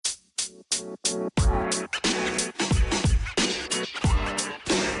Hello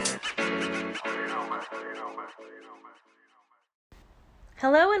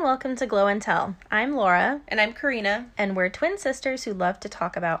and welcome to Glow and Tell. I'm Laura. And I'm Karina. And we're twin sisters who love to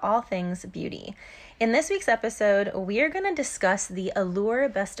talk about all things beauty. In this week's episode, we are going to discuss the Allure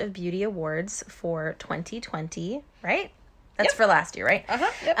Best of Beauty Awards for 2020, right? That's for last year, right?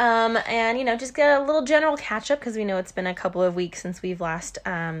 Yep. And, just get a little general catch-up because we know it's been a couple of weeks since we've last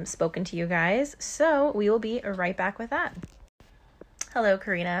spoken to you guys. So we will be right back with that. Hello,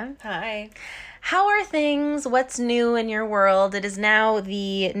 Karina. Hi. How are things? What's new in your world? It is now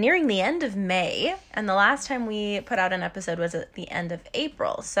nearing the end of May, and the last time we put out an episode was at the end of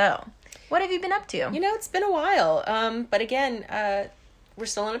April. So, what have you been up to? It's been a while. But again, we're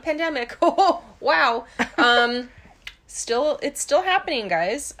still in a pandemic. Oh, wow. It's still happening,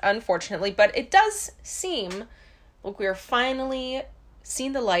 guys, unfortunately, but it does seem like we're finally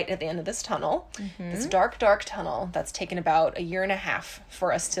seeing the light at the end of this tunnel. Mm-hmm. This dark, dark tunnel that's taken about a year and a half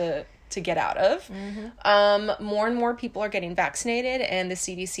for us to get out of. Mm-hmm. More and more people are getting vaccinated, and the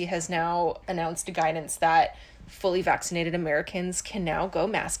CDC has now announced guidance that fully vaccinated Americans can now go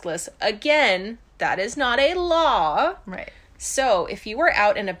maskless. Again, that is not a law. Right. So if you are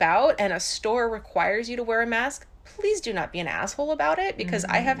out and about and a store requires you to wear a mask, please do not be an asshole about it, because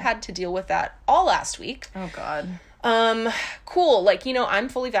I have had to deal with that all last week. Oh, God. Cool. I'm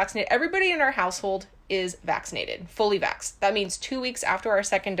fully vaccinated. Everybody in our household is vaccinated, fully vaxxed. That means 2 weeks after our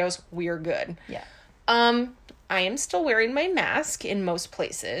second dose, we're good. Yeah. I am still wearing my mask in most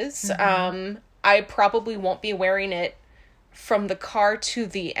places. Mm-hmm. I probably won't be wearing it from the car to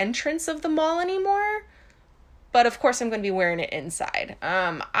the entrance of the mall anymore, but of course I'm going to be wearing it inside.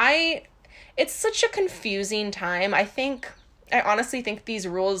 It's such a confusing time. I honestly think these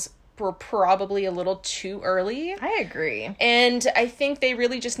rules were probably a little too early. I agree. And I think they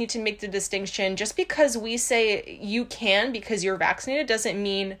really just need to make the distinction. Just because we say you can because you're vaccinated doesn't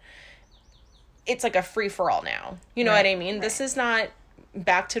mean it's like a free-for-all now. You know what I mean? Right. This is not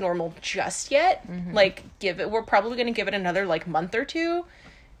back to normal just yet. Mm-hmm. We're probably going to give it another month or two,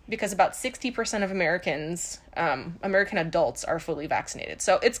 because about 60% of American adults are fully vaccinated.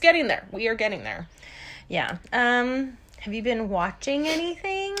 So it's getting there. We are getting there. Yeah. Have you been watching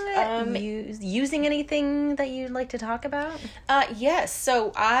anything? Using anything that you'd like to talk about? Yes.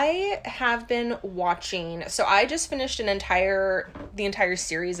 So I have been watching. So I just finished the entire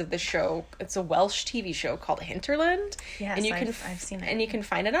series of the show. It's a Welsh TV show called Hinterland. Yes, and I've seen it. And you can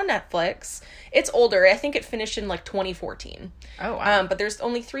find it on Netflix. It's older. I think it finished in 2014. Oh, wow. But there's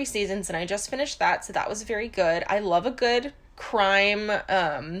only 3 seasons, and I just finished that. So that was very good. I love a good crime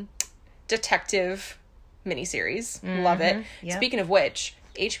detective miniseries. Mm-hmm. Love it. Yep. Speaking of which,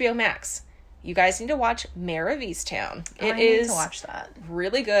 HBO Max, you guys need to watch Mare of Easttown. I need to watch that.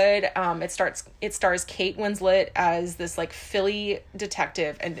 Really good. It stars Kate Winslet as this Philly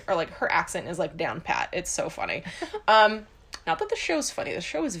detective, and her accent is down pat. It's so funny. Not that the show's funny. The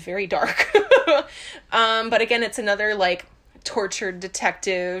show is very dark. But again, it's another tortured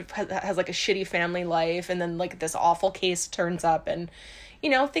detective, has a shitty family life, and then this awful case turns up, and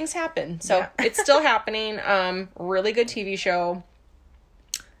things happen. So it's still happening. Really good TV show.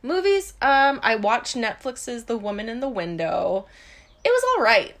 Movies. I watched Netflix's The Woman in the Window. It was all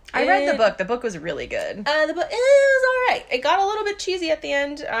right. I read the book. The book was really good. The book, it was all right. It got a little bit cheesy at the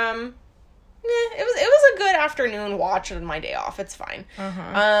end. It was a good afternoon watch on my day off. It's fine.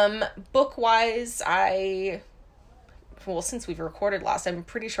 Uh-huh. Book-wise, since we've recorded last, I'm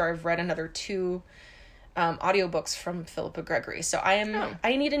pretty sure I've read another 2 audiobooks from Philippa Gregory. So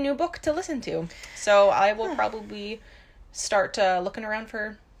I need a new book to listen to. So I will probably start looking around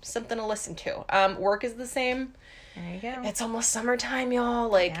for something to listen to. Work is the same. There you go. It's almost summertime,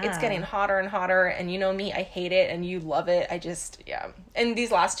 y'all. It's getting hotter and hotter, and you know me, I hate it, and you love it. And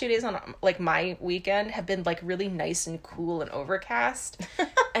these last 2 days on my weekend have been really nice and cool and overcast.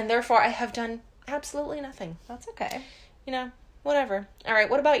 And therefore I have done absolutely nothing. That's okay. Whatever. All right,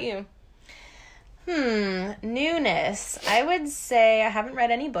 what about you? Newness. I would say I haven't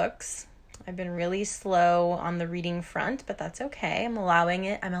read any books. I've been really slow on the reading front, but that's okay. I'm allowing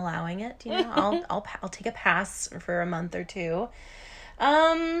it. I'll take a pass for a month or 2.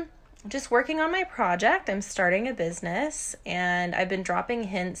 Just working on my project. I'm starting a business, and I've been dropping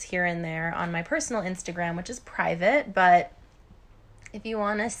hints here and there on my personal Instagram, which is private, but if you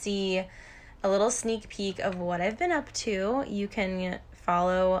want to see a little sneak peek of what I've been up to, you can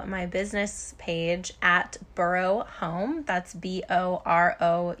follow my business page at Borough Home. That's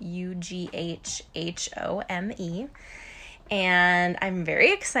BOROUGHHOME. And I'm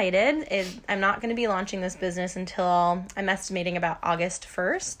very excited. I'm not going to be launching this business until I'm estimating about August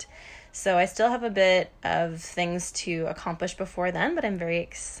 1st. So I still have a bit of things to accomplish before then, but I'm very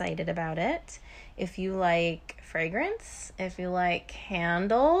excited about it. If you like fragrance, if you like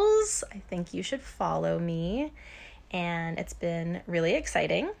candles, I think you should follow me. And it's been really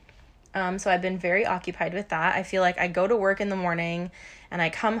exciting. So I've been very occupied with that. I feel like I go to work in the morning and I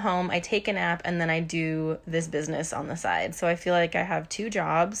come home, I take a nap, and then I do this business on the side. So I feel like I have 2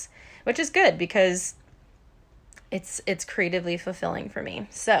 jobs, which is good because it's creatively fulfilling for me.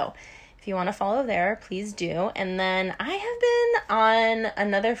 So if you want to follow there, please do. And then I have been on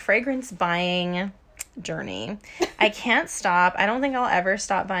another fragrance buying journey. I can't stop. I don't think I'll ever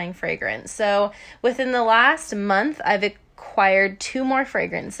stop buying fragrance. So within the last month, I've acquired 2 more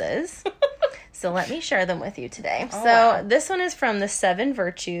fragrances. So let me share them with you today. Wow. This one is from the 7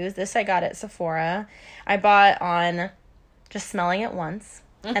 Virtues. This I got at Sephora. I bought on just smelling it once.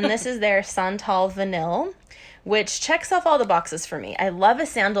 And this is their Santal Vanille, which checks off all the boxes for me. I love a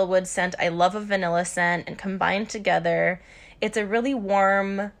sandalwood scent. I love a vanilla scent. And combined together, it's a really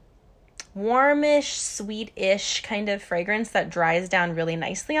warmish, sweet-ish kind of fragrance that dries down really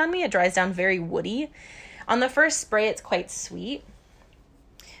nicely on me. It dries down very woody. On the first spray, it's quite sweet.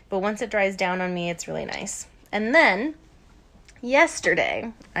 But once it dries down on me, it's really nice. And then,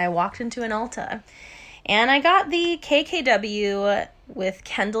 yesterday, I walked into an Ulta. And I got the KKW with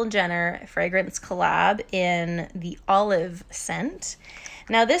Kendall Jenner fragrance collab in the olive scent.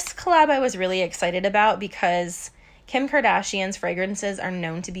 Now, this collab I was really excited about because Kim Kardashian's fragrances are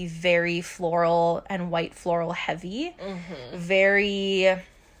known to be very floral and white floral heavy. Mm-hmm. Very,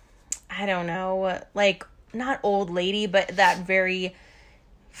 I don't know, like not old lady, but that very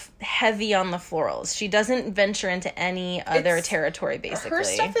heavy on the florals. She doesn't venture into any other territory, basically. Her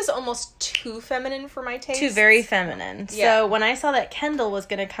stuff is almost too feminine for my taste. Too very feminine. Yeah. So when I saw that Kendall was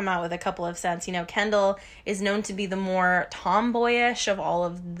going to come out with a couple of scents, Kendall is known to be the more tomboyish of all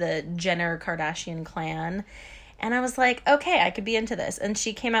of the Jenner Kardashian clan. And I was like, okay, I could be into this. And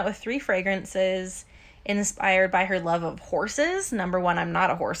she came out with 3 fragrances inspired by her love of horses. Number 1, I'm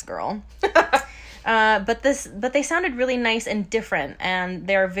not a horse girl. But they sounded really nice and different, and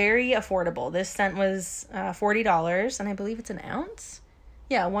they're very affordable. This scent was $40, and I believe it's an ounce.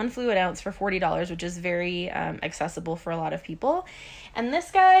 Yeah, 1 fluid ounce for $40, which is very accessible for a lot of people. And this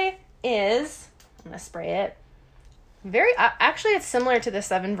guy is, I'm gonna spray it. Very, actually, it's similar to the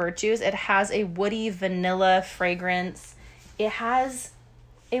 7 Virtues. It has a woody vanilla fragrance. It has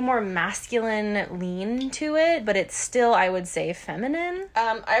a more masculine lean to it, but it's still, I would say, feminine.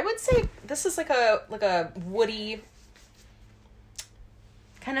 I would say this is like a woody,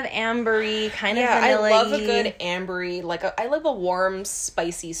 kind of ambery, kind of vanilla-y. I love a good ambery, I love a warm,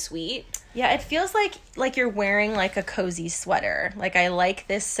 spicy sweet. Yeah, it feels like you're wearing like a cozy sweater. Like, I like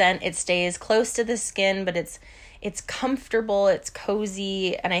this scent. It stays close to the skin, but it's comfortable, it's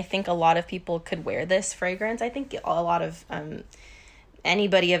cozy, and I think a lot of people could wear this fragrance. I think a lot of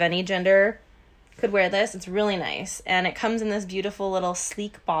anybody of any gender could wear this. It's really nice. And it comes in this beautiful little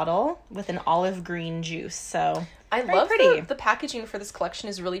sleek bottle with an olive green juice. So I love the packaging for this collection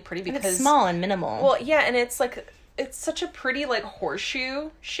is really pretty because it's small and minimal. Well, yeah, and it's such a pretty horseshoe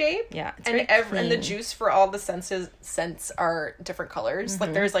shape. Yeah, it's and the juice for all the scents are different colors. Mm-hmm.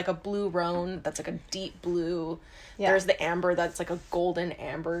 Like there's a blue Rhone that's a deep blue. Yeah. There's the amber that's a golden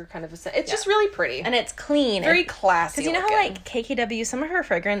amber kind of a scent. It's just really pretty. And it's clean. Very classy. Because how KKW, some of her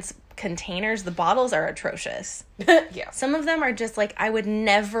fragrance containers, the bottles are atrocious. Yeah. Some of them are just I would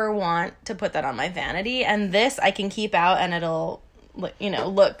never want to put that on my vanity. And this I can keep out and it'll,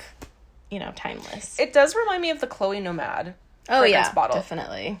 look, timeless. It does remind me of the Chloe Nomad. Oh, yeah, bottle.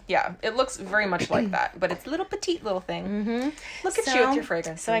 Definitely. Yeah, it looks very much like that, but it's a little petite little thing. Mm-hmm. Look at you with your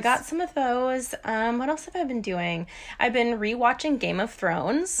fragrances. So I got some of those. What else have I been doing? I've been rewatching Game of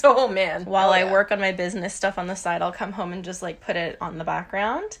Thrones. Oh, man. While I work on my business stuff on the side, I'll come home and just put it on the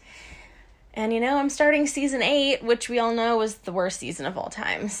background. And, I'm starting season 8, which we all know was the worst season of all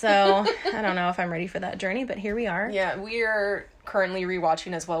time. So I don't know if I'm ready for that journey, but here we are. Yeah, we are currently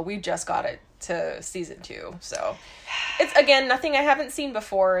rewatching as well. We just got it to season 2, so it's again nothing I haven't seen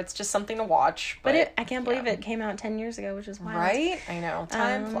before. It's just something to watch, but I can't believe it came out 10 years ago, which is wild. Right? I know,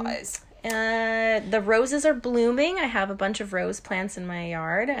 time flies. The roses are blooming. I have a bunch of rose plants in my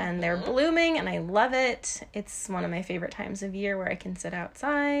yard, and they're blooming, and I love it. It's one of my favorite times of year where I can sit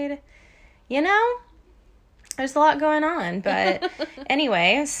outside. There's a lot going on, but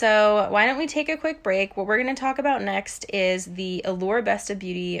anyway, so why don't we take a quick break? What we're going to talk about next is the Allure Best of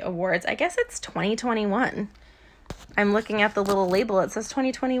Beauty Awards. I guess it's 2021. I'm looking at the little label. It says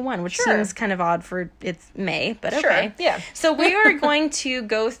 2021, which seems kind of odd for it's May, but okay. Yeah. So we are going to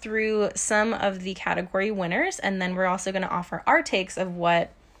go through some of the category winners, and then we're also going to offer our takes of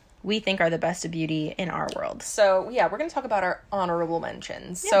what we think are the best of beauty in our world. So, yeah, we're going to talk about our honorable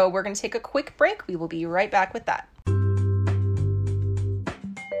mentions. Yeah. So, we're going to take a quick break. We will be right back with that.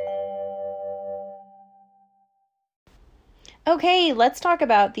 Okay, let's talk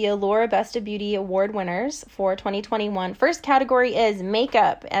about the Allure Best of Beauty Award winners for 2021. First category is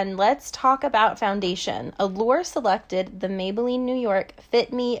makeup, and let's talk about foundation. Allure selected the Maybelline New York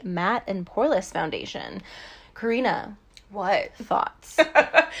Fit Me Matte and Poreless Foundation. Karina, what thoughts?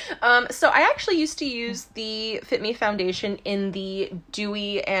 So I actually used to use the Fit Me foundation in the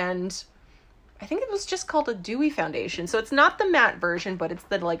dewy, and I think it was just called a dewy foundation. So it's not the matte version, but it's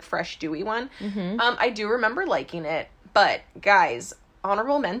the like fresh dewy one. Mm-hmm. I do remember liking it. But, guys,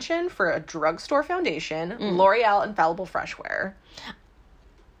 honorable mention for a drugstore foundation, L'Oreal Infallible Fresh Wear.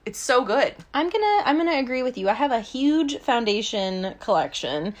 It's so good. I'm gonna agree with you. I have a huge foundation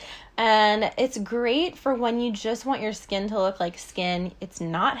collection, and it's great for when you just want your skin to look like skin. It's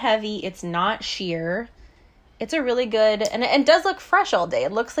not heavy. It's not sheer. It's a really good, and it does look fresh all day.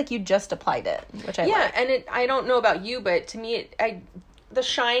 It looks like you just applied it, which I like. Yeah, and I don't know about you, but to me, the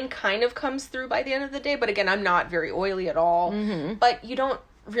shine kind of comes through by the end of the day, but again, I'm not very oily at all. Mm-hmm. But you don't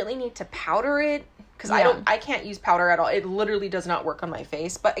really need to powder it, because I can't use powder at all. It literally does not work on my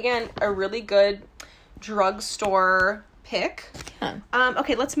face. But again, a really good drugstore pick. Yeah.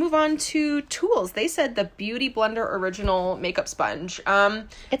 Okay, let's move on to tools. They said the Beauty Blender Original Makeup Sponge.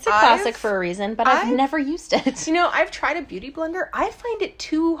 It's a classic for a reason, but I've never used it. You know, I've tried a beauty blender. I find it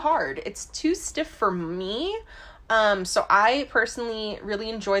too hard. It's too stiff for me. So I personally really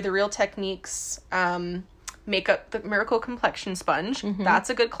enjoy the Real Techniques makeup, the Miracle Complexion Sponge. Mm-hmm. That's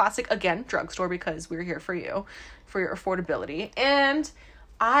a good classic, again, drugstore, because we're here for you, for your affordability. And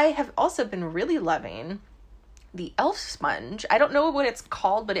I have also been really loving the e.l.f. sponge. I don't know what it's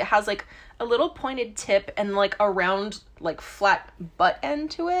called, but it has like a little pointed tip and like a round, like flat butt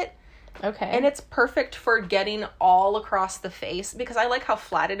end to it. Okay. And it's perfect for getting all across the face, because I like how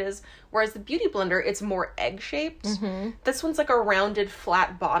flat it is. Whereas the Beauty Blender, it's more egg-shaped. Mm-hmm. This one's like a rounded,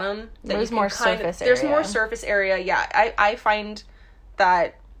 flat bottom. There's more surface area. There's more surface area, yeah. I find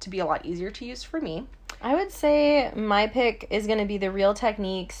that to be a lot easier to use for me. I would say my pick is going to be the Real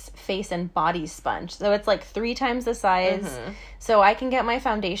Techniques Face and Body Sponge. So it's like 3 times the size. Mm-hmm. So I can get my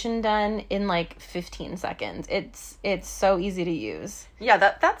foundation done in like 15 seconds. It's so easy to use. Yeah,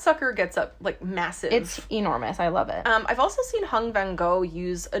 that sucker gets up like massive. It's enormous. I love it. I've also seen Hung Van Gogh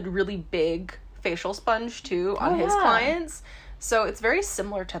use a really big facial sponge too on his clients. So it's very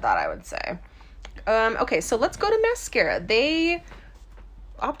similar to that, I would say. Okay, so let's go to mascara. They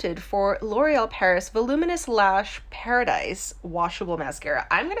opted for L'Oreal Paris Voluminous Lash Paradise Washable Mascara.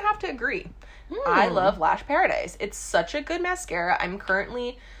 I'm going to have to agree. I love Lash Paradise. It's such a good mascara. I'm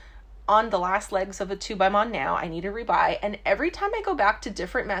currently on the last legs of a tube I'm on now. I need to rebuy. And every time I go back to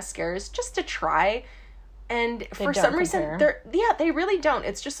different mascaras just to try, and for some reason, they really don't.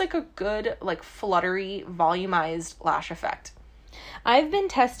 It's just like a good, like fluttery, volumized lash effect. I've been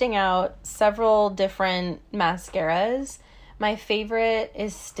testing out several different mascaras. My favorite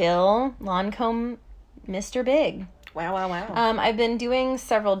is still Lancome Mr. Big. Wow. I've been doing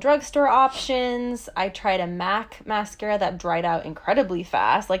several drugstore options. I tried a MAC mascara that dried out incredibly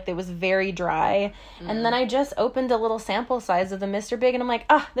fast. Like, it was very dry. And then I just opened a little sample size of the Mr. Big, and I'm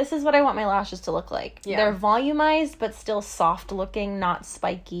like, this is what I want my lashes to look like. Yeah. They're volumized, but still soft looking, not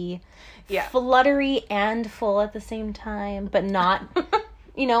spiky. Yeah. Fluttery and full at the same time, but not,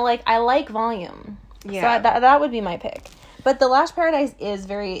 I like volume. Yeah. So that would be my pick. But the Lash Paradise is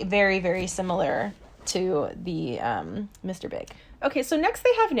very, very, very similar to the Mr. Big. Okay, so next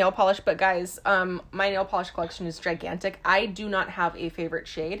they have nail polish, but guys, my nail polish collection is gigantic. I do not have a favorite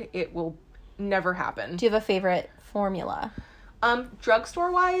shade. It will never happen. Do you have a favorite formula?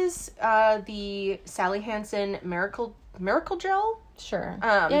 Drugstore-wise, the Sally Hansen Miracle Gel. Sure.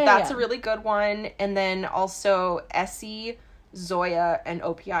 That's a really good one. And then also Essie, Zoya, and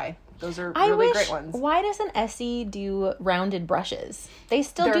OPI. Those are really great ones. Why doesn't Essie do rounded brushes? They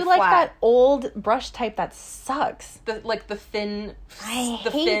still They're do like flat. that old brush type that sucks. The thin,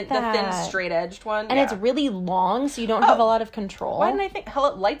 the thin straight edged one, and it's really long, so you don't have a lot of control. Why didn't I think?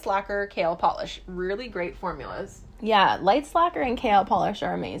 Lights Lacquer, Kale Polish, really great formulas. Yeah, Lights Lacquer and Kale Polish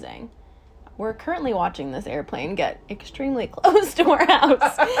are amazing. We're currently watching this airplane get extremely close to our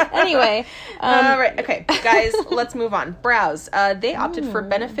house. Anyway. Right. Okay, guys, let's move on. Brows. They opted for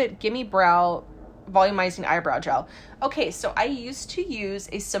Benefit Gimme Brow Volumizing Eyebrow Gel. Okay, so I used to use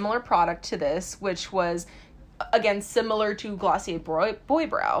a similar product to this, which was, again, similar to Glossier Boy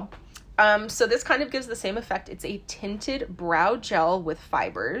Brow. So this kind of gives the same effect. It's a tinted brow gel with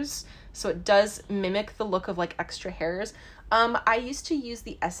fibers. So it does mimic the look of like extra hairs. I used to use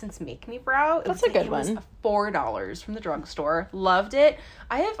the Essence Make Me Brow. That's a good one. It was $4 from the drugstore. Loved it.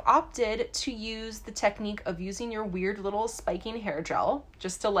 I have opted to use the technique of using your weird little spiking hair gel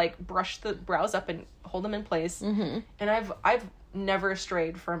just to like brush the brows up and hold them in place. Mm-hmm. And I've never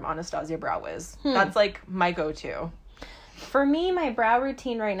strayed from Anastasia Brow Wiz. That's like my go-to. For me, my brow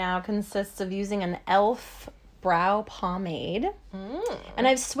routine right now consists of using an e.l.f. brow pomade. And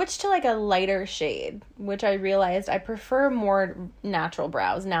I've switched to like a lighter shade, which I realized I prefer more natural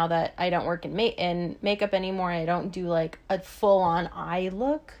brows now that I don't work in makeup anymore. I don't do like a full-on eye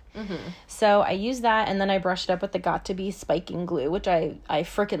look. So I use that, and then I brush it up with the Got2b spiking glue, which I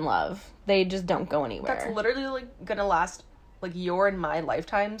freaking love. They just don't go anywhere. That's literally like gonna last like your and my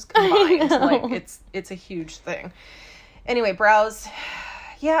lifetimes combined. Like it's a huge thing. Anyway, brows.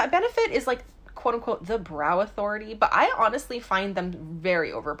 Yeah, Benefit is like quote unquote the brow authority, but I honestly find them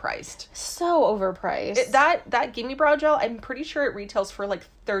very overpriced. So overpriced. That Gimme Brow Gel, I'm pretty sure it retails for like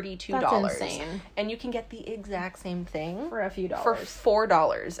 $32. That's insane. And you can get the exact same thing For a few dollars. for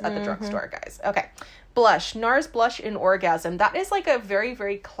 $4 at the drugstore, guys. Okay. Blush. NARS Blush in Orgasm. That is like a very,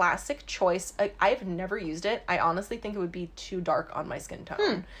 very classic choice. I've never used it. I honestly think it would be too dark on my skin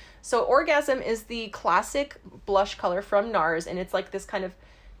tone. So Orgasm is the classic blush color from NARS, and it's like this kind of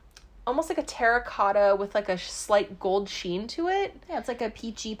almost like a terracotta with like a slight gold sheen to it. Yeah, it's like a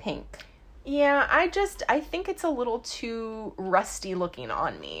peachy pink. Yeah, I think it's a little too rusty looking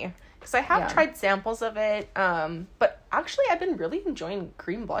on me. Because I have tried samples of it, but actually I've been really enjoying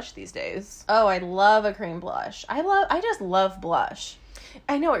cream blush these days. Oh, I love a cream blush. I just love blush.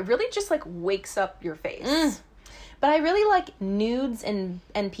 I know, it really just like wakes up your face. But I really like nudes and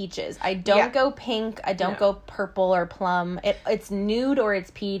peaches. I don't go pink. I don't go purple or plum. It's nude or it's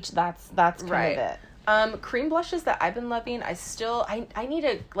peach. That's kind of it. Cream blushes that I've been loving. I need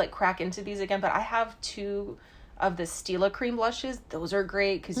to like crack into these again, but I have 2 of the Stila cream blushes. Those are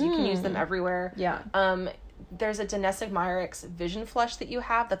great because you can use them everywhere. Yeah. There's a Danessa Myricks Vision Flush that you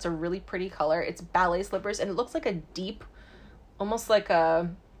have. That's a really pretty color. It's ballet slippers, and it looks like a deep,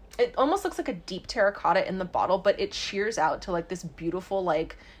 it almost looks like a deep terracotta in the bottle, but it shears out to like this beautiful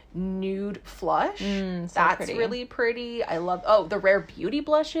like nude flush. That's pretty. Really pretty. I love the Rare Beauty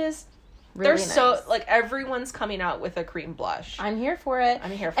blushes. Really They're nice. So like everyone's coming out with a cream blush. I'm here for it.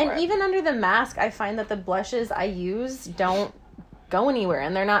 And even under the mask, I find that the blushes I use don't go anywhere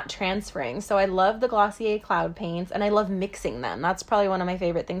and they're not transferring. So I love the Glossier Cloud Paints, and I love mixing them. That's probably one of my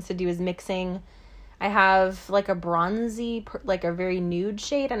favorite things to do is mixing. I have like a bronzy, like a very nude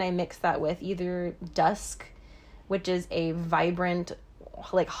shade, and I mix that with either Dusk, which is a vibrant,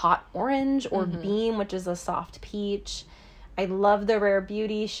 like hot orange, or Beam, which is a soft peach. I love the Rare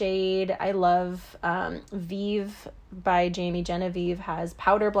Beauty shade. I love Vive by Jamie Genevieve has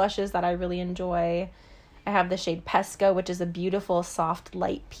powder blushes that I really enjoy. I have the shade Pesco, which is a beautiful, soft,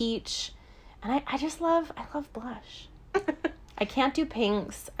 light peach. And I love blush. I can't do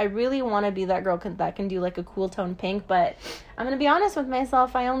pinks. I really want to be that girl that can do like a cool tone pink, but I'm going to be honest with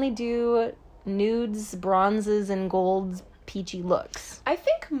myself. I only do nudes, bronzes, and golds, peachy looks. I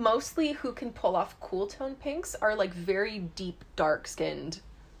think mostly who can pull off cool tone pinks are like very deep, dark skinned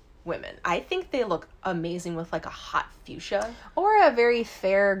women. I think they look amazing with like a hot fuchsia. Or a very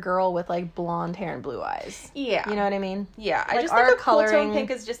fair girl with like blonde hair and blue eyes. Yeah. You know what I mean? Yeah. Like I just think a cool tone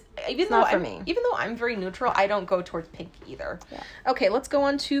pink is just, even though I'm very neutral, I don't go towards pink either. Yeah. Okay, let's go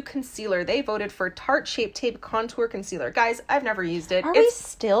on to concealer. They voted for Tarte Shape Tape Contour Concealer. Guys, I've never used it. Are we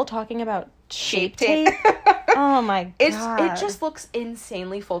still talking about Shape Tape? Oh my god. It just looks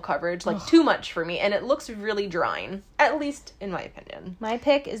insanely full coverage, like too much for me, and it looks really drying, at least in my opinion. My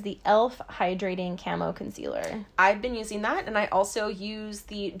pick is the e.l.f. Hydrating Camo Concealer. I've been using that, and I also use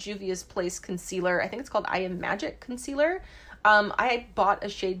the Juvia's Place concealer. I think it's called I Am Magic concealer. I bought a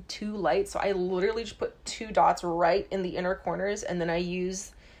shade too light, so I literally just put 2 dots right in the inner corners, and then I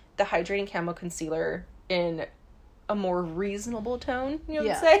use the Hydrating Camo Concealer in a more reasonable tone, you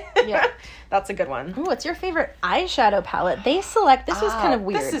would say. Yeah. That's a good one. Ooh, what's your favorite eyeshadow palette? This was kind of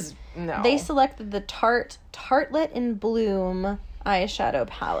weird. No. They selected the Tartelette in Bloom eyeshadow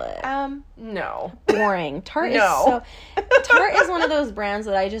palette. No. Boring. Tarte is one of those brands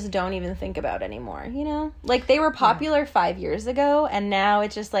that I just don't even think about anymore, you know? Like, they were popular 5 years ago, and now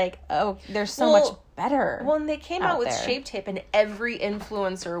it's just like, oh, they're so much better. Well, and they came out with Shape Tape, and every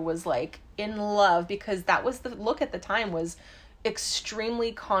influencer was, like, in love, because that was the look at the time, was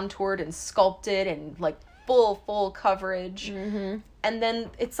extremely contoured and sculpted and, like, full coverage. And then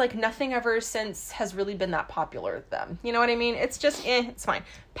it's like nothing ever since has really been that popular with them. You know what I mean? It's just, it's fine.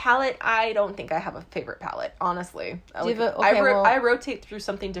 Palette, I don't think I have a favorite palette, honestly. I rotate through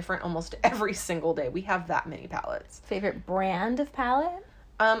something different almost every single day. We have that many palettes. Favorite brand of palette?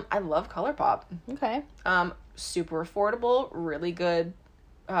 I love ColourPop. Okay. Super affordable, really good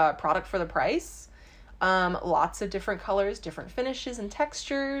product for the price. Lots of different colors, different finishes and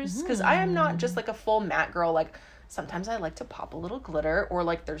textures. Because I am not just like a full matte girl. Like, sometimes I like to pop a little glitter, or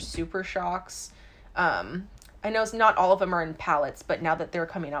like there's Super Shocks. I know not all of them are in palettes, but now that they're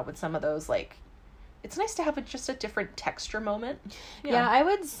coming out with some of those, like, it's nice to have just a different texture moment. Yeah, I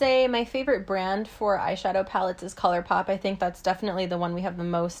would say my favorite brand for eyeshadow palettes is ColourPop. I think that's definitely the one we have the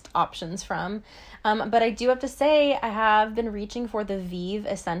most options from. But I do have to say, I have been reaching for the Vive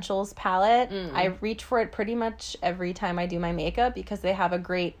Essentials palette. I reach for it pretty much every time I do my makeup because they have a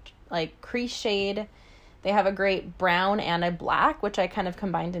great, like, crease shade. They have a great brown and a black, which I kind of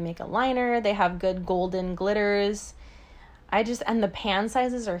combine to make a liner. They have good golden glitters. And the pan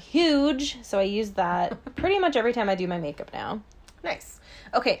sizes are huge, so I use that pretty much every time I do my makeup now. Nice.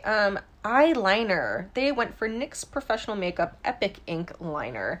 Okay, eyeliner. They went for NYX Professional Makeup Epic Ink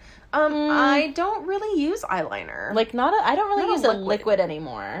Liner. I don't really use eyeliner. I don't really use a liquid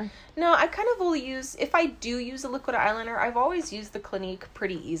anymore. No, I kind of will use, if I do use a liquid eyeliner, I've always used the Clinique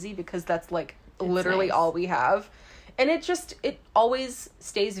Pretty Easy because that's like literally nice. All we have. And it always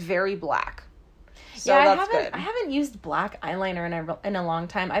stays very black. So yeah, that's good. I haven't used black eyeliner in a long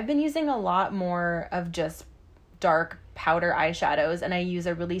time. I've been using a lot more of just dark powder eyeshadows, and I use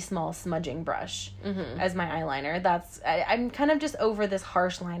a really small smudging brush as my eyeliner. I'm kind of just over this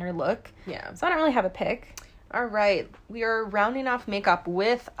harsh liner look. Yeah. So I don't really have a pick. All right. We are rounding off makeup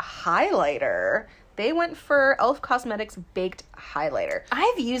with highlighter. They went for e.l.f. Cosmetics Baked Highlighter.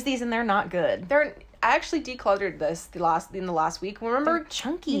 I've used these and they're not good. I actually decluttered this in the last week. Remember, they're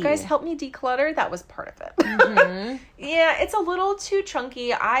chunky. You guys helped me declutter? That was part of it. Yeah, it's a little too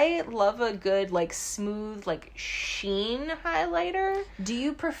chunky. I love a good, like, smooth, like, sheen highlighter. Do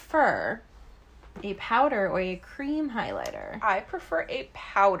you prefer a powder or a cream highlighter? I prefer a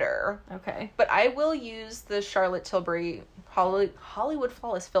powder. Okay. But I will use the Charlotte Tilbury Hollywood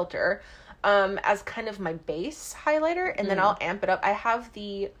Flawless Filter as kind of my base highlighter, and then I'll amp it up. I have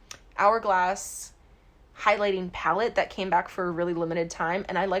the Hourglass highlighting palette that came back for a really limited time,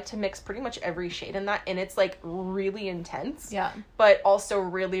 and I like to mix pretty much every shade in that, and it's like really intense, but also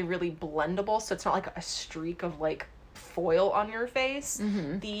really, really blendable, so it's not like a streak of like foil on your face.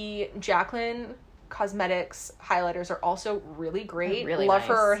 The Jaclyn Cosmetics highlighters are also really great. Really love nice.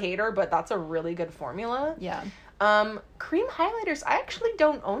 her or hate her, but that's a really good formula. Yeah. Cream highlighters, I actually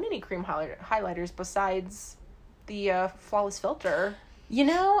don't own any cream highlighters besides the Flawless Filter. You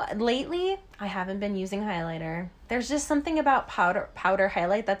know, lately, I haven't been using highlighter. There's just something about powder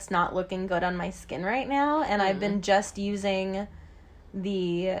highlight that's not looking good on my skin right now, and I've been just using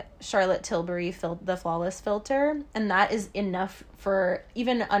the Charlotte Tilbury the Flawless Filter, and that is enough for,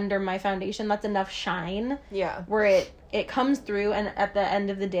 even under my foundation, that's enough shine. Yeah. Where it comes through, and at the end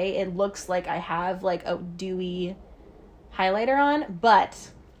of the day, it looks like I have, like, a dewy highlighter on, but...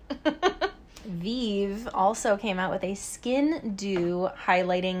 Vive also came out with a Skin Dew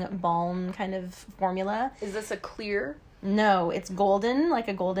highlighting balm kind of formula. Is this a clear? No, it's golden, like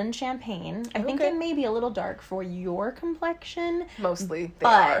a golden champagne. I think it may be a little dark for your complexion. Mostly,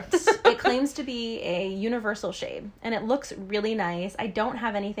 but it claims to be a universal shade, and it looks really nice. I don't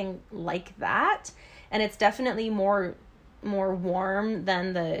have anything like that, and it's definitely more warm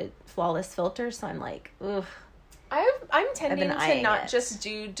than the Flawless Filter, so I'm like, ugh. I'm tending to not just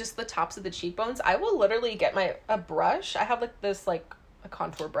do just the tops of the cheekbones. I will literally get a brush. I have like this like a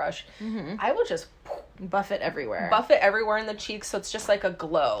contour brush. I will just buff it everywhere. Buff it everywhere in the cheeks, so it's just like a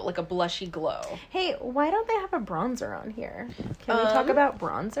glow, like a blushy glow. Hey, why don't they have a bronzer on here? Can we talk about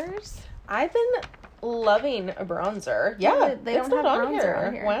bronzers? I've been loving a bronzer. Yeah, they don't have bronzer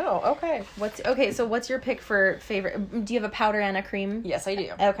on here. Wow. Okay. So what's your pick for favorite? Do you have a powder and a cream? Yes, I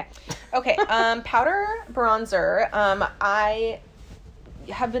do. Okay. Powder bronzer. I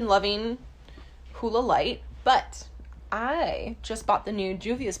have been loving Hula Light, but I just bought the new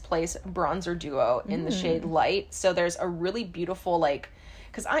Juvia's Place bronzer duo in the shade Light. So there's a really beautiful, like,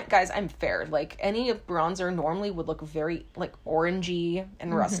 because I'm fair. Like, any bronzer normally would look very, like, orangey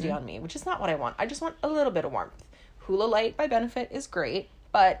and rusty on me, which is not what I want. I just want a little bit of warmth. Hula Light by Benefit is great,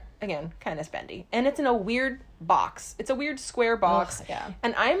 but, again, kind of spendy. And it's in a weird box. It's a weird square box. Ugh, yeah.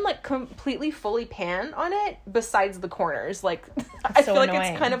 And I'm, like, completely fully pan on it besides the corners. Like, I feel like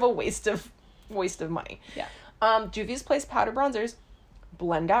it's kind of a waste of money. Yeah. Juvia's Place powder bronzers,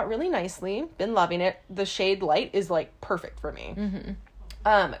 blend out really nicely. Been loving it. The shade light is like perfect for me.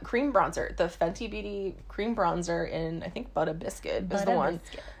 Cream bronzer, the Fenty Beauty cream bronzer in, I think, Butter Biscuit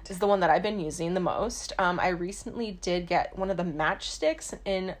is the one that I've been using the most. I recently did get one of the matchsticks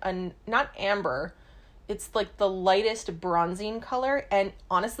in not amber, it's like the lightest bronzing color, and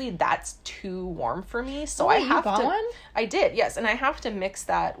honestly that's too warm for me, so I have you bought to one? I did, yes, and I have to mix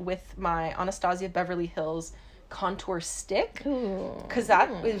that with my Anastasia Beverly Hills contour stick, because that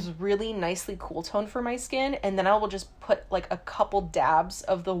is really nicely cool tone for my skin, and then I will just put like a couple dabs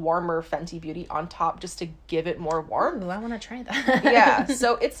of the warmer Fenty Beauty on top just to give it more warmth. Ooh, I want to try that. Yeah,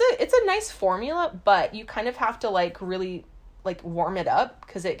 so it's a nice formula, but you kind of have to like really like warm it up,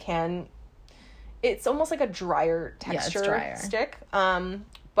 because it's almost like a drier texture stick.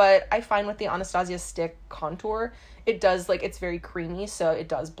 But I find with the Anastasia stick contour, it does, like, it's very creamy, so it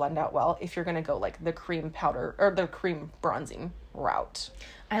does blend out well if you're gonna go like the cream powder or the cream bronzing route.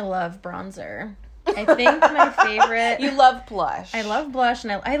 I love bronzer. I think my favorite. You love blush. I love blush,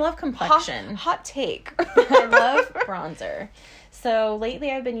 and I love complexion. Hot take. I love bronzer. So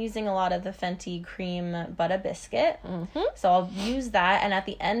lately I've been using a lot of the Fenty Cream Butter Biscuit. So I'll use that, and at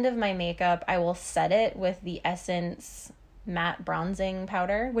the end of my makeup, I will set it with the Essence matte bronzing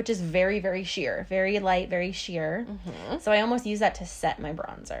powder, which is very, very sheer. Very light, very sheer. So I almost use that to set my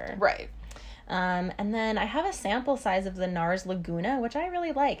bronzer. Right. And then I have a sample size of the NARS Laguna, which I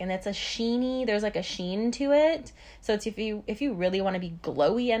really like, and it's a sheeny, there's like a sheen to it. So it's if you really want to be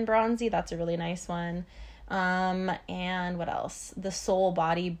glowy and bronzy, that's a really nice one. And what else? The Soul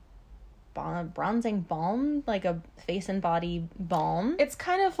Body bronzing balm, like a face and body balm. It's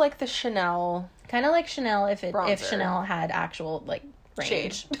kind of like the Chanel. Kind of like Chanel if bronzer. Chanel had actual like range.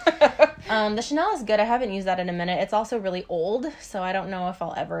 Shade. The Chanel is good. I haven't used that in a minute. It's also really old, so I don't know if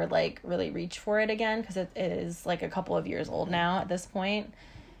I'll ever like really reach for it again, because it is like a couple of years old now at this point,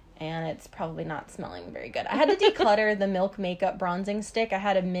 and it's probably not smelling very good. I had to declutter the Milk Makeup bronzing stick. I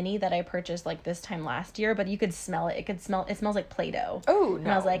had a mini that I purchased like this time last year, but you could smell it. It smells like Play-Doh. Oh, no. And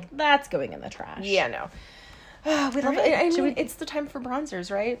I was like, that's going in the trash. Yeah, no. We love it. I mean, it's the time for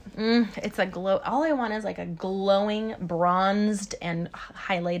bronzers, right? It's a glow. All I want is like a glowing, bronzed, and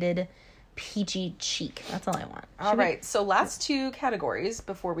highlighted peachy cheek. That's all I want. All right. So last two categories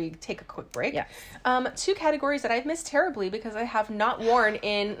before we take a quick break. Yeah. Two categories that I've missed terribly because I have not worn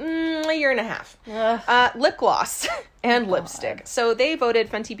in a year and a half. Lip gloss and lipstick. So they voted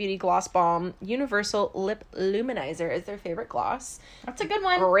Fenty Beauty Gloss Balm Universal Lip Luminizer as their favorite gloss. That's a good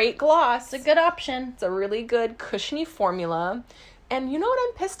one. Great gloss. It's a good option. It's a really good cushiony formula. And you know what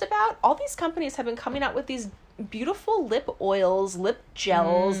I'm pissed about? All these companies have been coming out with these beautiful lip oils, lip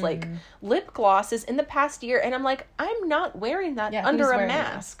gels, like lip glosses in the past year, and I'm like, I'm not wearing that under a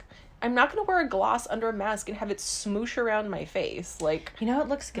mask. I'm not going to wear a gloss under a mask and have it smoosh around my face. Like, you know what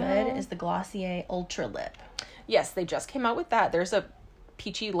looks good is the Glossier Ultra Lip. Yes, they just came out with that. There's a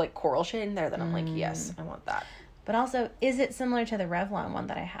peachy like coral shade in there that I'm like, yes, I want that. But also, is it similar to the Revlon one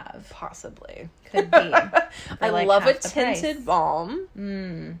that I have? Possibly. Could be. I like love a half the tinted price. balm.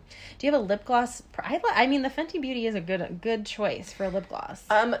 Do you have a lip gloss? I mean, the Fenty Beauty is a good choice for a lip gloss.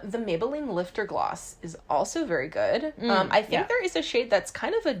 The Maybelline Lifter Gloss is also very good. I think there is a shade that's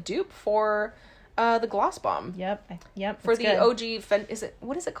kind of a dupe for the Gloss Bomb. Yep. For the good. OG,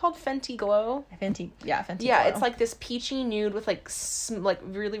 what is it called? Fenty Glow? Fenty Yeah, Glow. it's like this peachy nude with like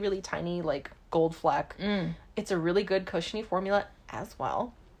really, really tiny like gold fleck. It's a really good cushiony formula as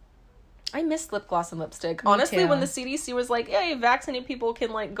well. I miss lip gloss and lipstick. Honestly, too. when the CDC was like, hey, vaccinated people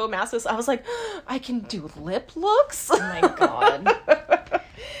can like go maskless, I was like, I can do lip looks? Oh my god.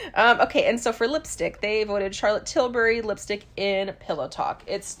 Okay, and so for lipstick, they voted Charlotte Tilbury lipstick in Pillow Talk.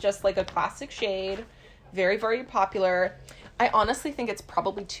 It's just like a classic shade. Very, very popular. I honestly think it's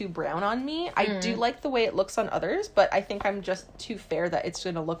probably too brown on me. I do like the way it looks on others, but I think I'm just too fair that it's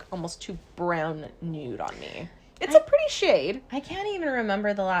going to look almost too brown nude on me. It's a pretty shade. I can't even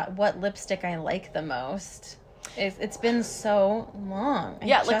remember what lipstick I like the most. It's been so long.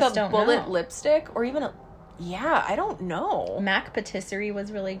 Yeah, like a bullet know. lipstick or even I don't know. MAC Patisserie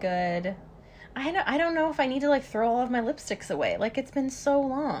was really good. I don't know if I need to like throw all of my lipsticks away. Like, it's been so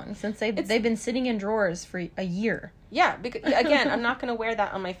long since they've been sitting in drawers for a year. Yeah, because again, I'm not gonna wear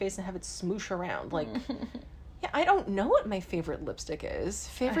that on my face and have it smoosh around. Like, I don't know what my favorite lipstick is.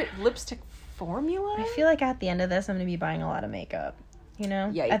 Favorite lipstick formula? I feel like at the end of this, I'm gonna be buying a lot of makeup. You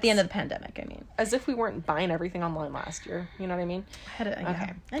know, Yikes. At the end of the pandemic, I mean. As if we weren't buying everything online last year. You know what I mean? Okay.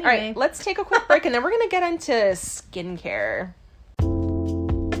 Anyway. Anyway. All right, let's take a quick break and then we're gonna get into skincare.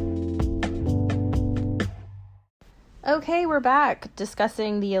 Okay, we're back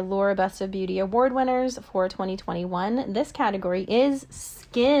discussing the Allure Best of Beauty Award winners for 2021. This category is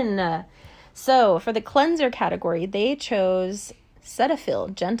skin. So, for the cleanser category, they chose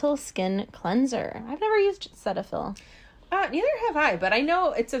Cetaphil Gentle Skin Cleanser. I've never used Cetaphil. Neither have I, but I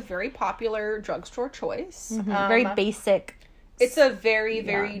know it's a very popular drugstore choice. Very basic. It's a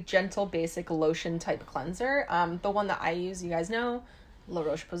very gentle, basic lotion type cleanser. The one that I use, you guys know, La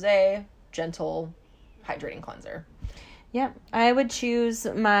Roche-Posay Gentle Hydrating Cleanser. Yep. I would choose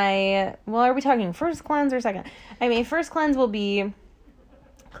my... Well, are we talking first cleanse or second? I mean, first cleanse will be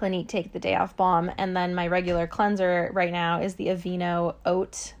Clinique Take the Day Off Balm, and then my regular cleanser right now is the Aveeno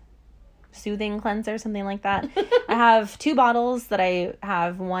Oat Soothing Cleanser, something like that. I have 2 bottles that I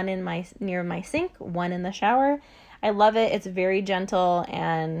have, one in near my sink, one in the shower. I love it. It's very gentle,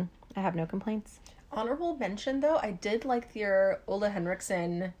 and I have no complaints. Honorable mention, though, I did like your Ole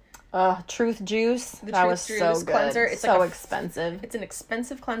Henriksen... Truth Juice. The that Truth was Juice so good. cleanser. It's so like expensive. It's an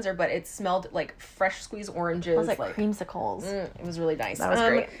expensive cleanser, but it smelled like fresh squeezed oranges. It was like creamsicles. It was really nice. That was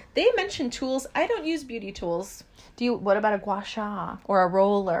great. They mentioned tools. I don't use beauty tools. What about a gua sha or a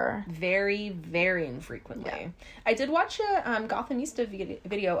roller? Very, very infrequently. Yeah. I did watch a Gothamista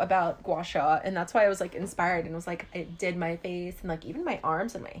video about gua sha, and that's why I was like inspired and was like, I did my face and like even my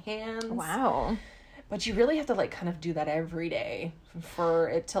arms and my hands. Wow. But you really have to like kind of do that every day for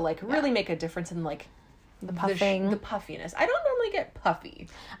it to like really make a difference in like the puffing, the puffiness. I don't normally get puffy.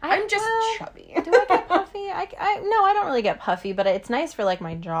 I'm just chubby. Do I get puffy? No, I don't really get puffy, but it's nice for like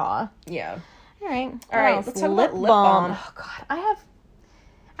my jaw. Yeah. All right. All right. Else? Let's talk about lip balm. Oh God, I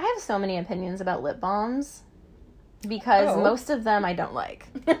have so many opinions about lip balms because most of them I don't like.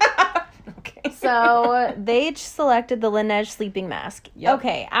 Okay. So they selected the Laneige sleeping mask. Yep.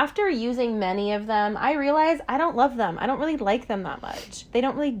 Okay, after using many of them, I realize I don't love them. I don't really like them that much. They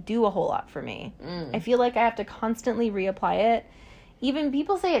don't really do a whole lot for me. I feel like I have to constantly reapply it. Even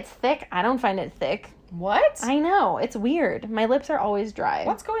people say it's thick. I don't find it thick. What? I know. It's weird. My lips are always dry.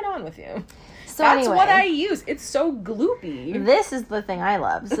 What's going on with you? So That's anyway, what I use. It's so gloopy. This is the thing I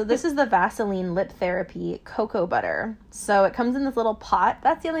love. So this is the Vaseline Lip Therapy Cocoa Butter. So it comes in this little pot.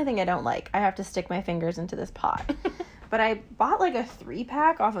 That's the only thing I don't like. I have to stick my fingers into this pot. But I bought like a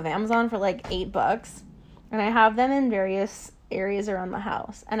 3-pack off of Amazon for like $8. And I have them in various areas around the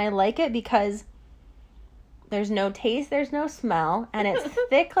house. And I like it because there's no taste, there's no smell. And it's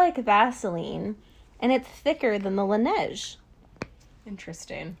thick like Vaseline. And it's thicker than the Laneige.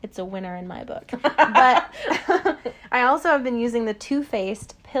 Interesting. It's a winner in my book. But I also have been using the Too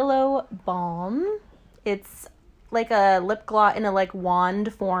Faced Pillow Balm. It's like a lip gloss in a like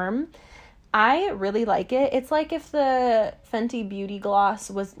wand form. I really like it. It's like if the Fenty Beauty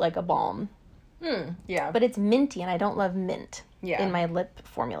Gloss was like a balm. Yeah. But it's minty, and I don't love mint in my lip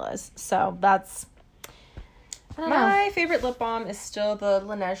formulas. So that's... My favorite lip balm is still the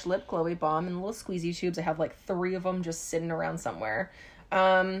Laneige Lip Glowy Balm in little squeezy tubes. I have like 3 of them just sitting around somewhere.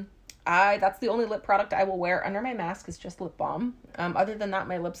 That's the only lip product I will wear under my mask is just lip balm. Other than that,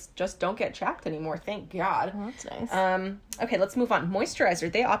 my lips just don't get chapped anymore. Thank God. Oh, that's nice. Okay, let's move on.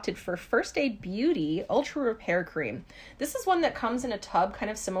 Moisturizer. They opted for First Aid Beauty Ultra Repair Cream. This is one that comes in a tub, kind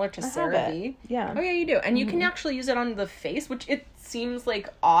of similar to CeraVe. Yeah. Oh yeah, you do. And you can actually use it on the face, which it seems like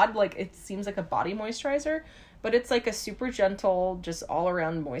odd. Like it seems like a body moisturizer. But it's like a super gentle, just all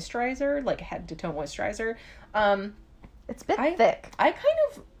around moisturizer, like head to toe moisturizer. It's a bit thick. I kind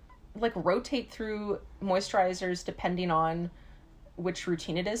of like rotate through moisturizers depending on which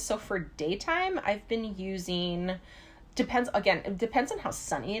routine it is. So for daytime, I've been using, it depends on how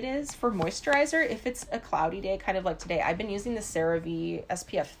sunny it is. For moisturizer, if it's a cloudy day, kind of like today, I've been using the CeraVe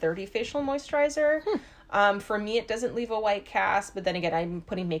SPF 30 facial moisturizer. For me, it doesn't leave a white cast, but then again, I'm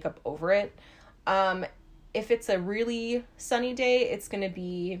putting makeup over it. If it's a really sunny day, it's going to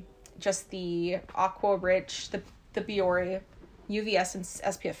be just the Aqua Rich, the Biore UV Essence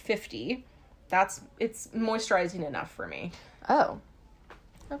SPF 50. It's moisturizing enough for me. Oh.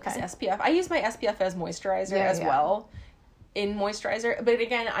 Okay. It's SPF. I use my SPF as moisturizer as well in moisturizer. But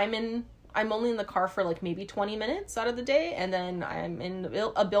again, I'm only in the car for like maybe 20 minutes out of the day, and then I'm in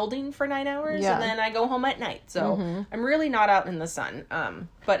a building for 9 hours, and then I go home at night. So I'm really not out in the sun.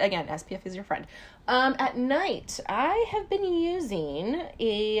 But again, SPF is your friend. At night, I have been using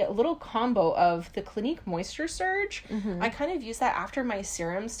a little combo of the Clinique Moisture Surge. I kind of use that after my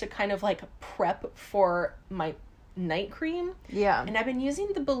serums to kind of like prep for my night cream. Yeah. And I've been using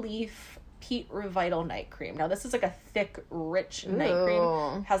the Belif Pete Revital night cream. Now this is like a thick, rich night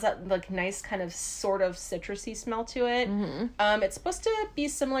cream. Has that like nice kind of sort of citrusy smell to it. It's supposed to be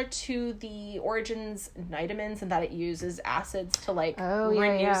similar to the Origins Nitamins in that it uses acids to like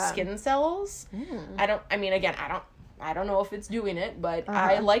renew skin cells. I don't I don't know if it's doing it, but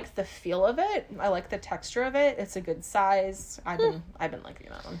I like the feel of it. I like the texture of it. It's a good size. I've been liking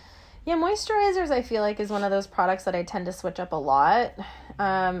that one. Yeah, moisturizers I feel like is one of those products that I tend to switch up a lot.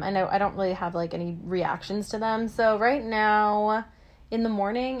 I know I don't really have like any reactions to them. So right now in the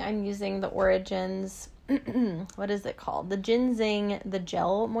morning I'm using the Origins what is it called? The Ginseng the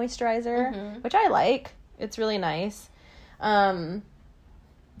gel moisturizer, which I like. It's really nice. I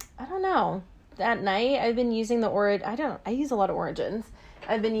don't know. At night I've been using I use a lot of Origins.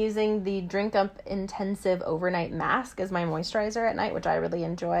 I've been using the Drink Up Intensive Overnight Mask as my moisturizer at night, which I really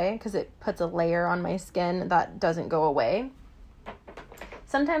enjoy because it puts a layer on my skin that doesn't go away.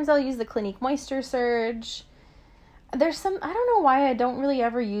 Sometimes I'll use the Clinique Moisture Surge. I don't know why I don't really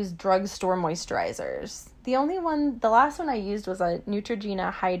ever use drugstore moisturizers. The last one I used was a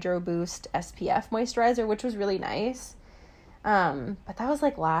Neutrogena Hydro Boost SPF moisturizer, which was really nice. But that was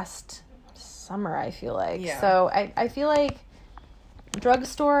like last summer, I feel like. Yeah. So I feel like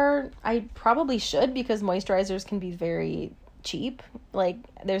drugstore, I probably should because moisturizers can be very cheap. Like,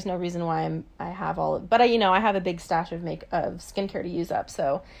 there's no reason why I have but I have a big stash of skincare to use up,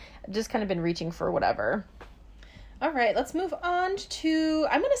 so I've just kind of been reaching for whatever. All right, let's move on to,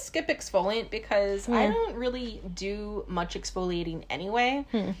 I'm going to skip exfoliant because I don't really do much exfoliating anyway.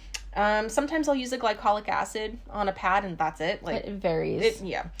 Sometimes I'll use a glycolic acid on a pad and that's it. Like, it varies.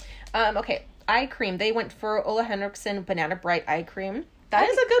 Okay. Eye cream. They went for Ole Henriksen Banana Bright eye cream. That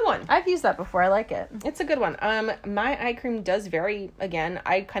is a good one. I've used that before. I like it. It's a good one. My eye cream does vary. Again,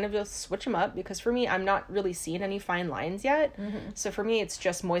 I kind of just switch them up because for me, I'm not really seeing any fine lines yet. So for me, it's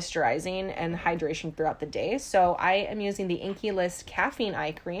just moisturizing and hydration throughout the day. So I am using the Inky List Caffeine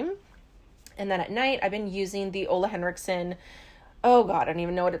eye cream. And then at night, I've been using the Ole Henriksen, oh God, I don't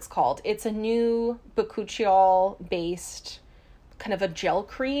even know what it's called. It's a new bakuchiol based kind of a gel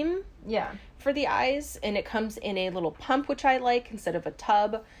cream. Yeah. For the eyes, and it comes in a little pump, which I like, instead of a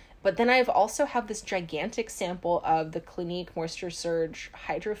tub. But then I've also have this gigantic sample of the Clinique Moisture Surge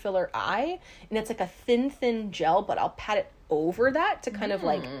Hydro Filler Eye, and it's like a thin gel, but I'll pat it over that to kind of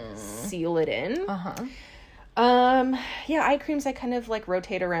like seal it in. Yeah, eye creams I kind of like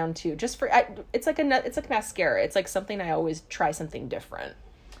rotate around too, just for it's like mascara. It's like something I always try something different.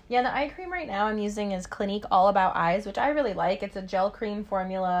 Yeah, the eye cream right now I'm using is Clinique All About Eyes, which I really like. It's a gel cream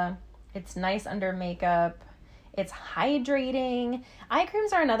formula. It's nice under makeup. It's hydrating. Eye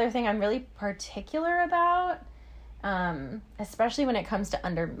creams are another thing I'm really particular about, especially when it comes to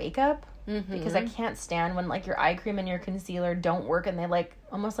under makeup, because I can't stand when like your eye cream and your concealer don't work and they like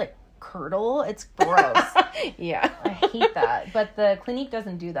almost like curdle. It's gross. Yeah. I hate that. But the Clinique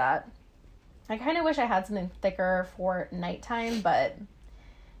doesn't do that. I kind of wish I had something thicker for nighttime, but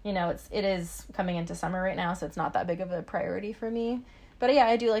it is coming into summer right now, so it's not that big of a priority for me. But yeah,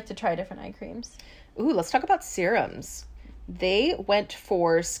 I do like to try different eye creams. Ooh, let's talk about serums. They went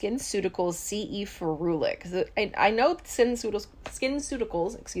for SkinCeuticals CE Ferulic. I know SkinCeuticals,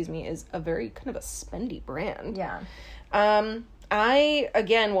 is a very kind of a spendy brand. Yeah. I,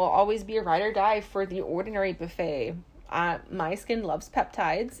 again, will always be a ride or die for the Ordinary Buffet. My skin loves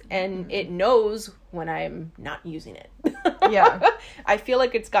peptides, and it knows when I'm not using it. Yeah. I feel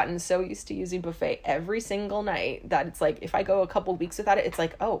like it's gotten so used to using Buffet every single night that it's like, if I go a couple weeks without it, it's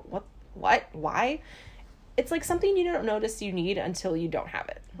like, oh, what, why? It's like something you don't notice you need until you don't have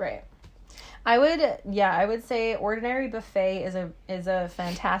it. Right. I would say Ordinary Buffet is a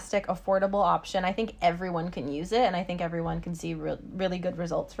fantastic, affordable option. I think everyone can use it, and I think everyone can see really good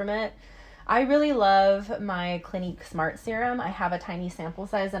results from it. I really love my Clinique Smart Serum. I have a tiny sample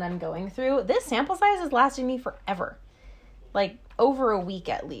size that I'm going through. This sample size is lasting me forever. Like, over a week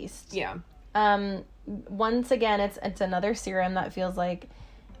at least. Yeah. Once again, it's another serum that feels like,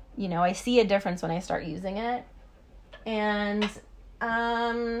 I see a difference when I start using it. And,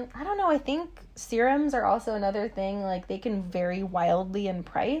 I don't know, I think serums are also another thing. Like, they can vary wildly in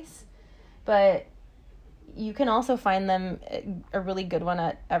price. But you can also find them a really good one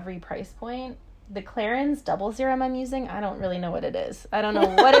at every price point. The Clarins double serum I'm using, I don't really know what it is. I don't know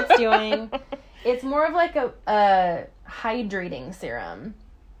what it's doing. It's more of like a hydrating serum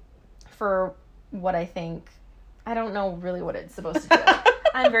for what I think. I don't know really what it's supposed to do.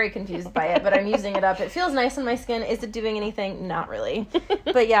 I'm very confused by it, but I'm using it up. It feels nice on my skin. Is it doing anything? Not really.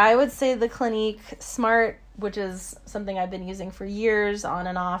 But yeah, I would say the Clinique Smart, which is something I've been using for years on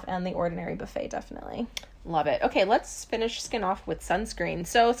and off, and the Ordinary Buffet, definitely. Love it. Okay, let's finish skin off with sunscreen.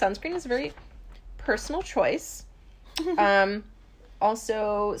 So sunscreen is a very personal choice.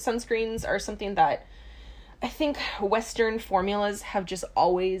 Also, sunscreens are something that I think Western formulas have just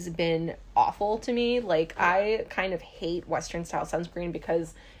always been awful to me. Like, I kind of hate Western style sunscreen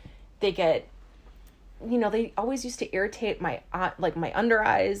because they get you know, they always used to irritate my my under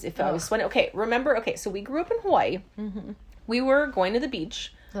eyes if I was sweating. Okay, so we grew up in Hawaii. Mm-hmm. We were going to the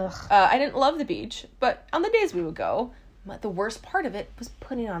beach. I didn't love the beach, but on the days we would go, the worst part of it was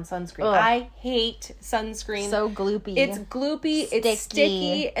putting on sunscreen. Ugh. I hate sunscreen. So gloopy. It's gloopy. Sticky. It's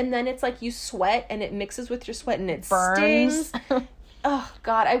sticky, and then it's like you sweat, and it mixes with your sweat, and it burns. Stings. Oh,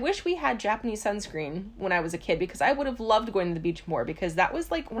 God, I wish we had Japanese sunscreen when I was a kid, because I would have loved going to the beach more, because that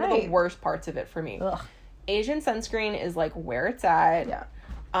was, like, one of the worst parts of it for me. Ugh. Asian sunscreen is, like, where it's at. Yeah.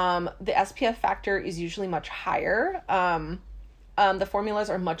 The SPF factor is usually much higher. The formulas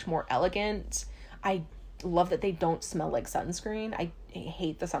are much more elegant. I love that they don't smell like sunscreen. I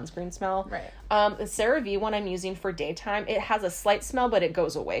hate the sunscreen smell. Right. The CeraVe one I'm using for daytime, it has a slight smell, but it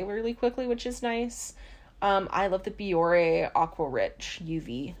goes away really quickly, which is nice. I love the Biore Aqua Rich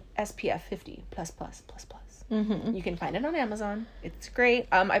UV SPF 50+++++. Mm-hmm. You can find it on Amazon. It's great.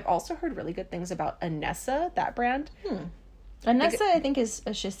 I've also heard really good things about Anessa, that brand. Anessa, I think, is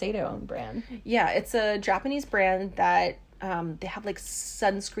a Shiseido brand. Yeah, it's a Japanese brand that they have like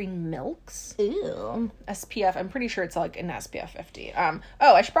sunscreen milks. Ew. SPF, I'm pretty sure it's like an SPF 50.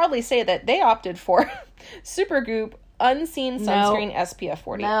 I should probably say that they opted for Supergoop Unseen Sunscreen SPF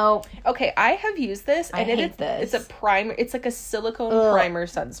 40. No. Okay, I have used this, and I hate this. It's a primer. It's like a silicone primer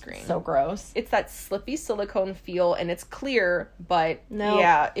sunscreen. So gross. It's that slippy silicone feel, and it's clear, but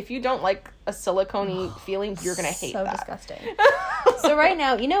yeah, if you don't like a silicone-y feeling, you're gonna hate that. So disgusting. So right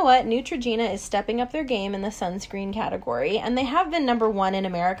now, you know what? Neutrogena is stepping up their game in the sunscreen category, and they have been number one in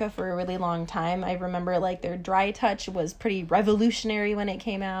America for a really long time. I remember like their Dry Touch was pretty revolutionary when it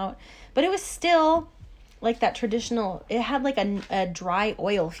came out, but it was still like that traditional, it had like a dry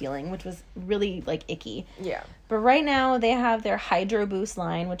oil feeling, which was really like icky. Yeah. But right now they have their Hydro Boost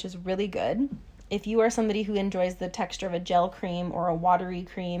line, which is really good. If you are somebody who enjoys the texture of a gel cream or a watery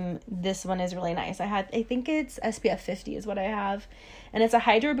cream, this one is really nice. I think it's SPF 50 is what I have. And it's a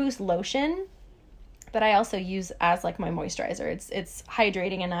Hydro Boost lotion that I also use as like my moisturizer. It's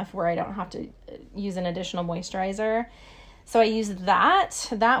hydrating enough where I don't have to use an additional moisturizer. So I use that.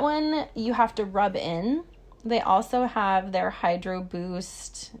 That one you have to rub in. They also have their Hydro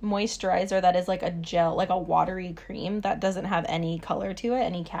Boost moisturizer that is like a gel, like a watery cream that doesn't have any color to it,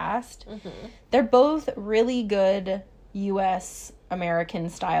 any cast. Mm-hmm. They're both really good US American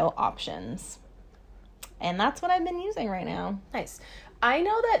style options. And that's what I've been using right now. Nice. I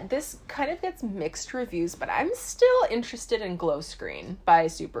know that this kind of gets mixed reviews, but I'm still interested in Glow Screen by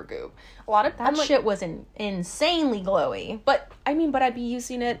Supergoop. A lot of that shit was insanely glowy. But I'd be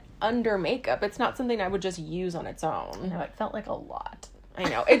using it under makeup. It's not something I would just use on its own. No, it felt like a lot. I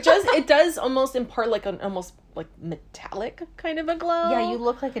know. It does almost impart like an almost like metallic kind of a glow. Yeah, you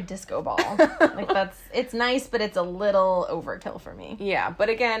look like a disco ball. It's nice, but it's a little overkill for me. Yeah, but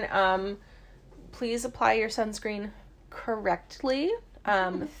again, please apply your sunscreen correctly.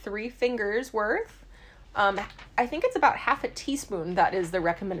 3 fingers worth. I think it's about half a teaspoon that is the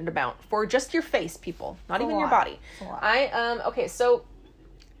recommended amount for just your face, people, not even your body. Okay, so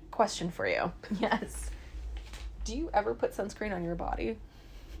question for you. Yes. Do you ever put sunscreen on your body?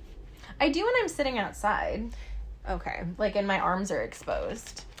 I do when I'm sitting outside. Okay. Like, and my arms are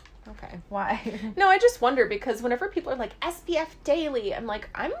exposed. Okay. Why? No, I just wonder, because whenever people are like, SPF daily, I'm like,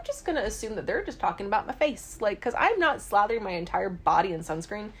 I'm just going to assume that they're just talking about my face. Like, because I'm not slathering my entire body in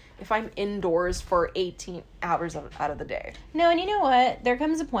sunscreen if I'm indoors for 18 hours out of the day. No, and you know what? There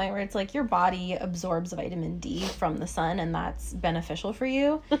comes a point where it's like your body absorbs vitamin D from the sun, and that's beneficial for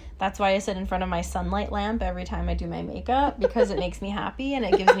you. That's why I sit in front of my sunlight lamp every time I do my makeup, because it makes me happy and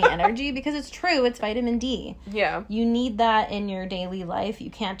it gives me energy, because it's true, it's vitamin D. Yeah. You need that in your daily life.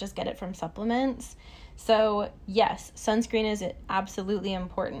 You can't just get it from supplements. So yes, sunscreen is absolutely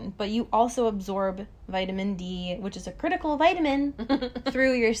important, but you also absorb vitamin D, which is a critical vitamin,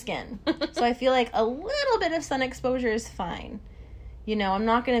 through your skin. So I feel like a little bit of sun exposure is fine. You know, I'm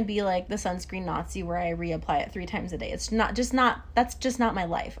not going to be like the sunscreen Nazi where I reapply it 3 times a day. That's just not my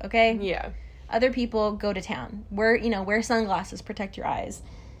life, okay? Yeah. Other people go to town. Wear sunglasses, protect your eyes.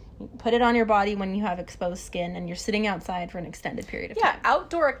 Put it on your body when you have exposed skin and you're sitting outside for an extended period of time. Yeah,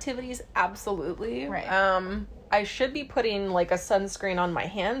 outdoor activities, absolutely. Right. I should be putting like a sunscreen on my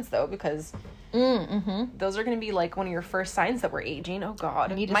hands though, because those are going to be like one of your first signs that we're aging. Oh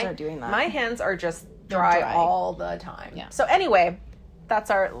God. I need to start doing that. My hands are just dry all the time. Yeah. So anyway,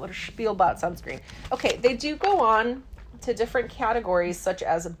 that's our little spiel about sunscreen. Okay, they do go on to different categories such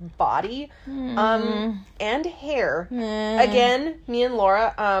as body and hair. Again, me and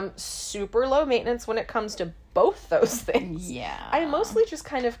Laura, super low maintenance when it comes to both those things. Yeah. I mostly just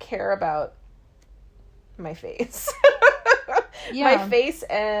kind of care about my face. my face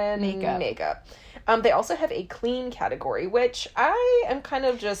and makeup. They also have a clean category, which I am kind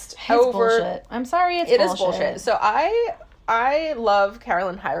of just over. Bullshit. I'm sorry, it is bullshit. So I love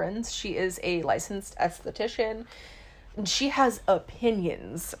Carolyn Hirons. She is a licensed esthetician. She has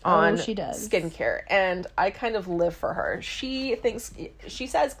opinions on she does. skincare, and I kind of live for her. She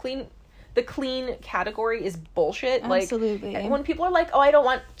says the clean category is bullshit. Absolutely. Like, when people are like, oh, I don't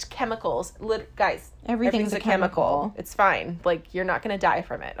want chemicals. Guys, everything's a chemical. It's fine. Like, you're not going to die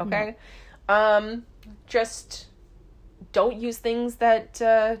from it, okay? Just don't use things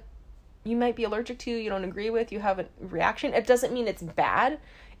that you might be allergic to, you don't agree with, you have a reaction. It doesn't mean it's bad.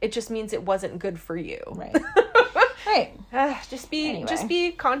 It just means it wasn't good for you. Right. Right. Just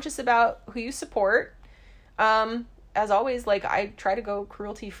be conscious about who you support. As always, like, I try to go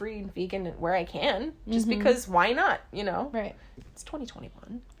cruelty-free and vegan where I can, just because why not, you know? Right. It's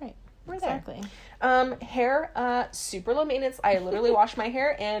 2021. Right. We're exactly. There. Hair, super low maintenance. I literally wash my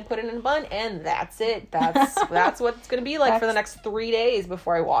hair and put it in a bun, and that's it. That's what it's going to be like for the next 3 days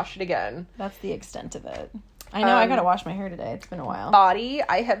before I wash it again. That's the extent of it. I know I got to wash my hair today. It's been a while. Body,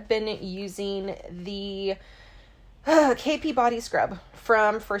 I have been using the KP Body Scrub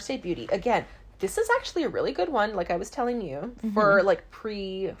from First Aid Beauty. Again, this is actually a really good one, like I was telling you, for like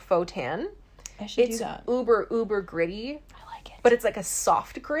pre-faux tan. I should do that. It's uber gritty. I like it. But it's like a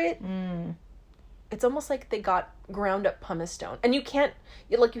soft grit. It's almost like they got ground up pumice stone. And you can't,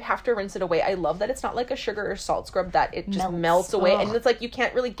 you have to rinse it away. I love that it's not like a sugar or salt scrub that it just melts away. Ugh. And it's like, you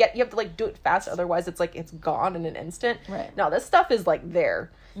can't really you have to like do it fast. Otherwise it's like, it's gone in an instant. Right. No, this stuff is like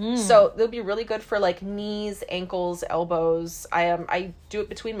there. So they'll be really good for like knees, ankles, elbows. I do it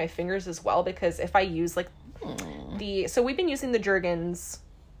between my fingers as well, because if I use like so we've been using the Jergens,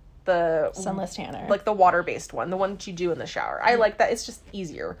 the Sunless Tanner, like the water-based one, the one that you do in the shower. I like that. It's just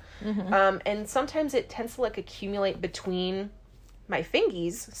easier. And sometimes it tends to like accumulate between my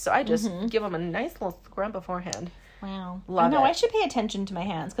fingies, so I just give them a nice little scrub beforehand. Wow. Love it. I should pay attention to my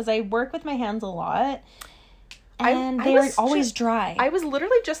hands, because I work with my hands a lot, and they're always dry. I was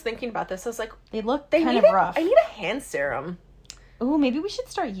literally just thinking about this. I was like, they look kind of rough. I need a hand serum. Oh, maybe we should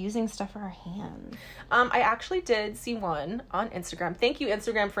start using stuff for our hands. I actually did see one on Instagram. Thank you,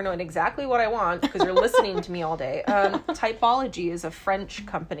 Instagram, for knowing exactly what I want, because you're listening to me all day. Typology is a French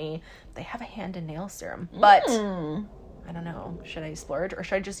company. They have a hand and nail serum, but I don't know. Should I splurge, or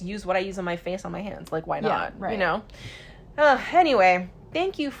should I just use what I use on my face on my hands? Like, why not? Yeah, right. You know? Anyway,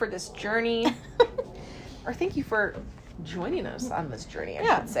 thank you for this journey. Or thank you for joining us on this journey,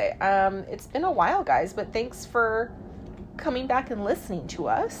 I should say. It's been a while, guys, but thanks for coming back and listening to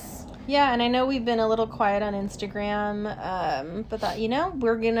us. Yeah, and I know we've been a little quiet on Instagram, but that,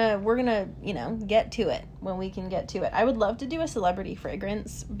 we're gonna get to it when we can get to it. I would love to do a celebrity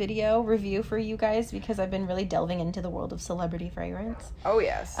fragrance video review for you guys, because I've been really delving into the world of celebrity fragrance. Oh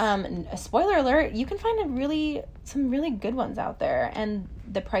yes. Spoiler alert, you can find some really good ones out there, and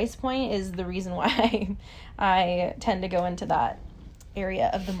the price point is the reason why I tend to go into that area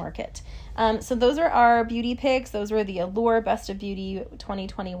of the market. So those are our beauty picks. Those were the Allure Best of Beauty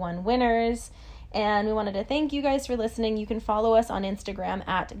 2021 winners. And we wanted to thank you guys for listening. You can follow us on Instagram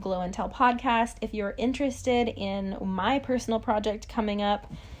at Glow and Tell Podcast. If you're interested in my personal project coming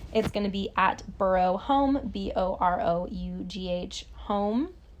up, it's going to be at Borough Home, BOROUGH Home.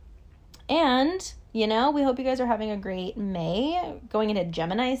 And, we hope you guys are having a great May, going into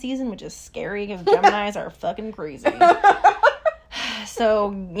Gemini season, which is scary because Geminis are fucking crazy.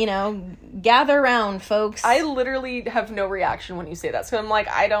 So, gather around, folks. I literally have no reaction when you say that. So I'm like,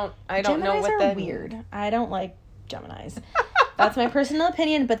 I don't Geminis know what that weird. I don't like Geminis. That's my personal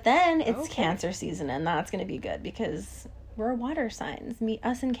opinion. But then it's Cancer season, and that's going to be good because we're water signs.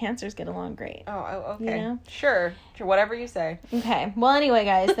 Us and Cancers get along great. Oh, okay. Sure, whatever you say. Okay. Well, anyway,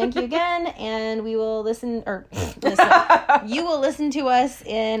 guys, thank you again, and we will listen. You will listen to us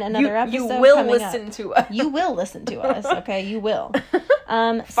in another episode. You will listen to us. You will listen to us. Okay, you will.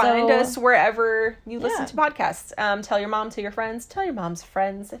 Find us wherever you listen to podcasts. Tell your mom, tell your friends, tell your mom's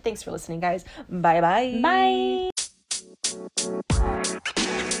friends. Thanks for listening, guys. Bye-bye. Bye.